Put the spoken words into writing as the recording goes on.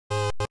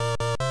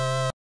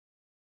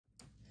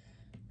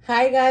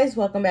Hi guys,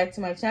 welcome back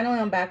to my channel.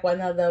 I'm back with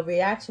another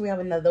reaction. We have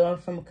another one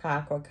from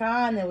Cakra,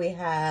 and we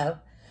have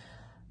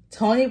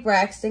Toni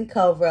Braxton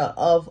cover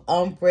of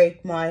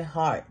Unbreak My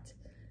Heart.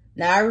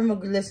 Now I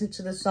remember listening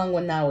to the song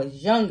when I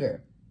was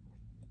younger.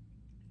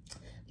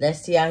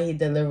 Let's see how he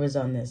delivers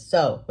on this.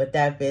 So with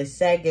that being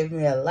said, give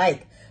me a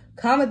like,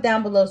 comment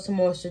down below some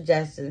more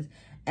suggestions,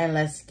 and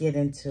let's get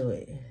into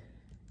it.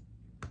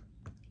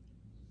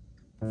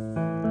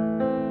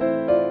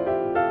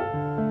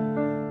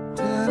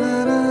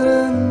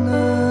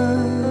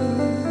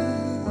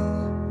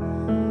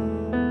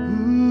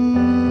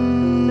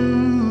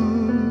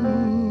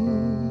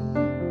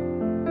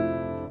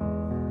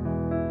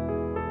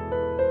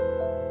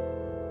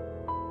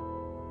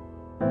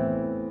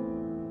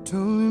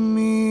 Telling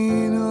me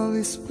in all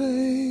this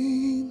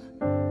pain,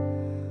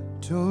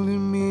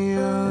 telling me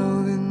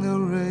out in the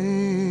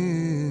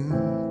rain.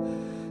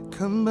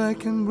 Come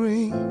back and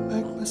bring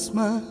back my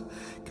smile.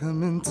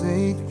 Come and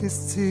take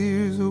these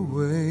tears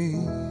away.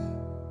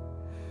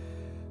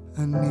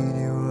 I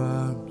need your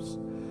arms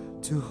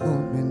to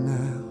hold me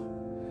now.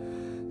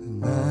 The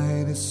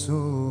night is so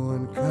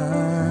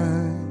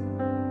unkind.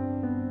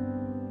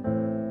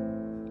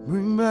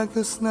 Bring back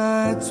those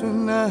nights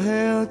when I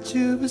held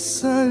you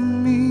beside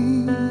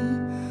me.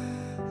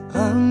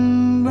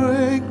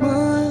 Unbreak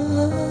my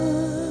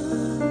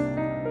heart.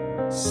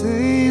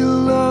 Say you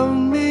love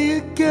me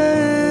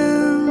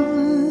again.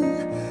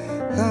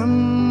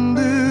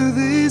 Undo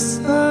this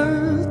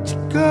hurt you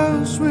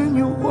cause when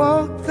you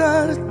walked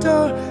out the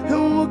door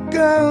and walk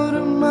out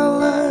of my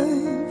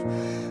life.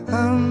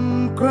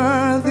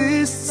 Uncry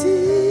these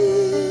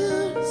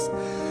tears.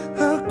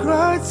 I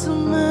cried so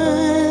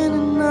many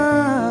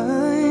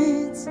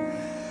nights.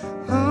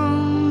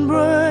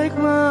 Unbreak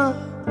my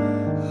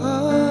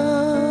heart.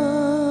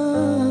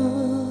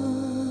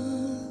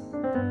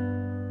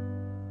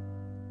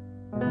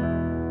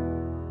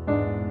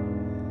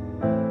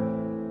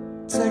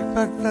 Take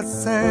back that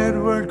sad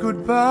word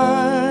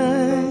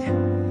goodbye.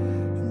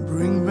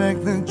 Bring back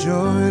the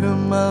joy to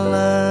my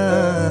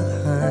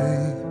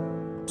life.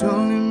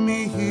 Don't leave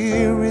me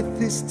here with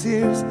these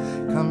tears.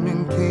 Come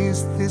and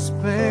kiss this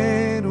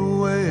pain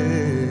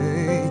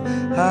away.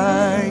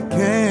 I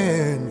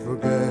can't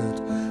forget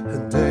the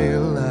day you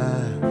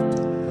laughed.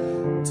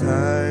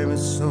 Time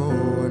is so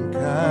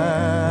unkind.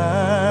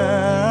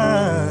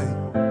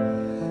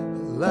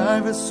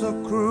 Life is so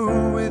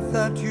cruel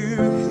without you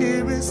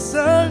here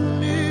beside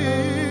me.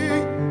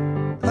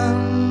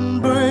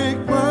 Unbreak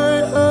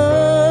my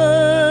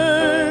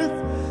heart.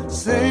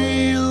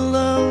 Say you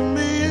love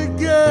me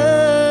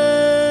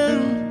again.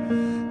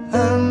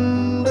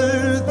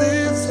 Under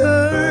this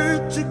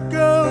hurt you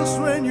cause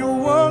when you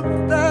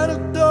walked out the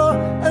door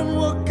and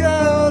walk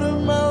out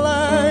of my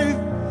life.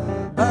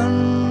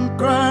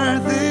 Uncry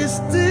these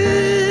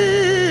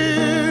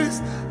tears.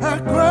 I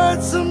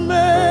cried so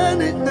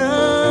many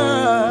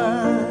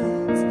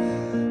nights.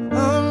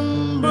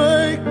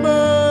 Unbreak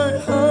my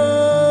heart.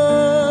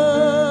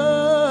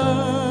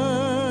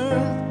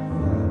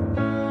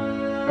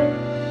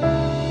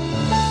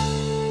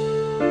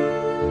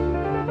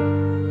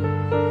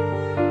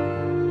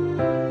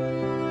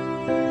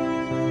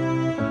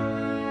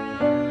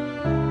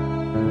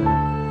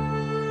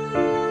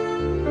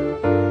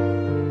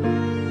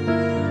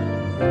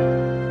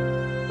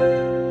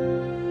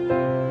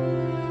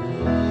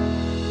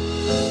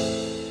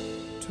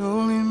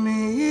 Don't leave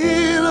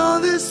me in all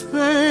this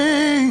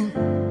pain.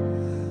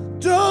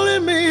 Don't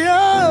leave me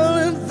out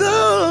in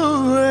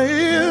the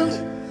rain.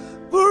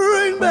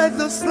 Bring back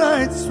those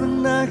nights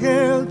when I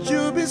held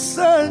you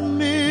beside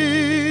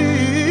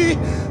me.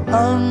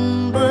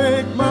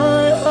 Unbreak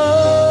my heart.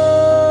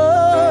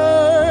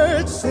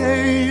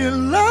 Say you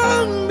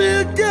love me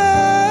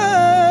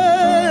again.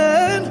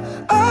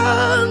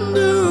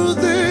 Undo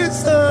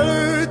this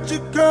hurt you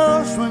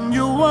caused when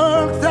you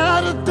walked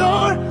out the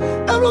door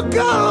and walk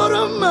out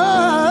of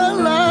my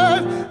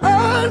life.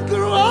 I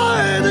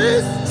cry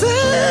these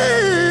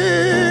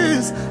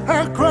tears.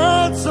 I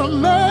cried so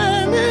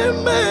many,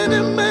 many,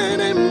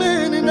 many,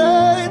 many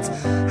nights.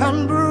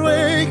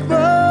 Unbreak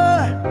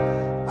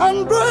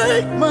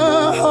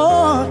my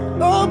heart.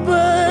 Oh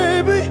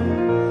baby,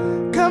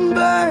 come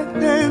back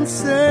and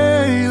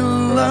say you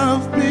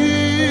love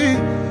me.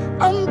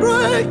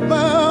 Unbreak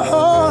my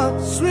heart,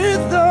 sweet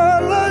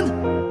darling.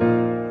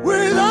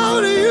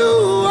 Without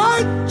you,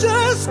 I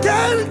just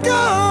can't go.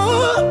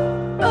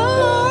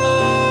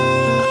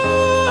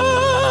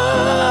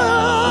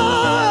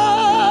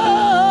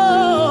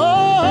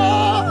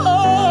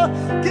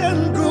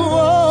 Can't go on.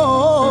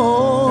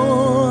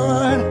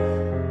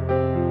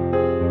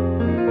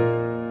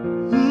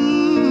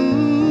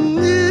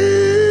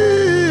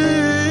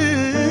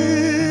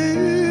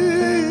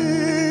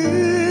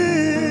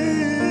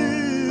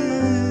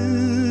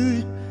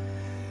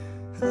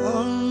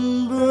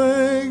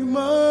 Unbreak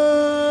my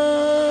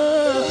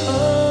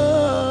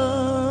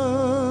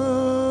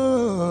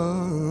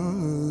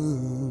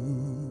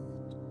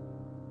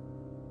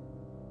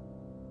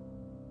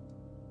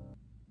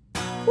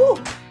Whew.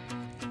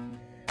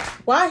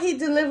 Why he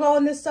deliver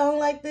on this song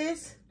like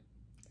this?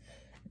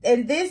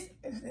 in this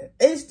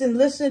instant,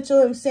 listening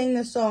to him sing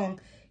the song,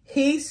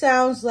 he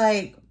sounds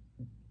like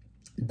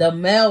the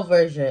male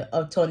version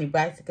of Toni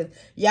Braxton. Because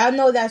y'all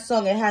know that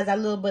song, it has that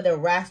little bit of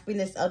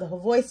raspiness of her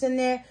voice in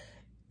there.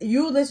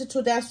 You listen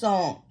to that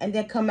song and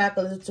then come back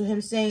and listen to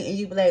him sing, and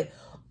you be like,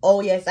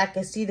 oh yes, I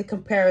can see the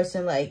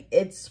comparison. Like,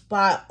 it's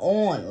spot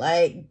on.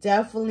 Like,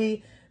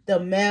 definitely the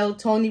male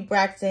Toni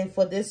Braxton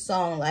for this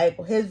song. Like,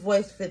 his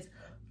voice fits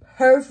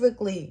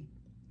perfectly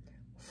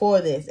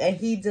for this, and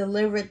he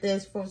delivered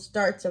this from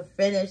start to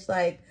finish.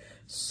 Like,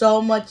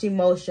 so much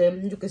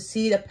emotion. You could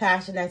see the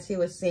passion as he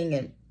was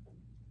singing.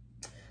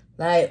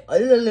 Like,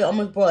 it literally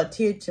almost brought a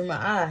tear to my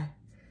eye.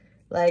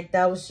 Like,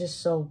 that was just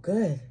so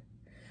good.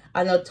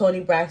 I know Toni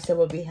Braxton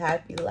would be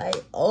happy. Like,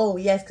 oh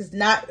yes, because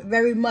not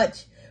very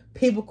much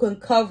people can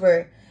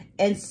cover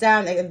and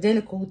sound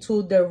identical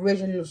to the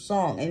original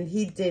song, and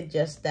he did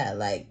just that.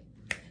 Like,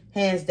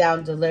 hands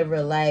down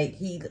deliver. Like,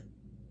 he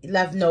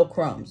left no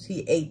crumbs.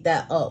 He ate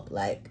that up.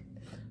 Like,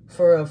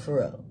 for real, for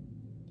real.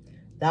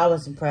 That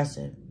was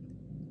impressive.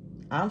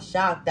 I'm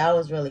shocked. That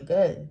was really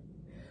good.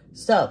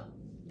 So,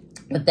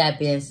 with that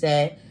being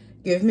said,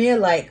 give me a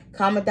like,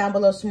 comment down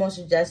below some more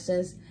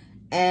suggestions,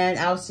 and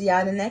I'll see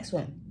y'all in the next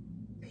one.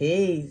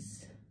 Peace.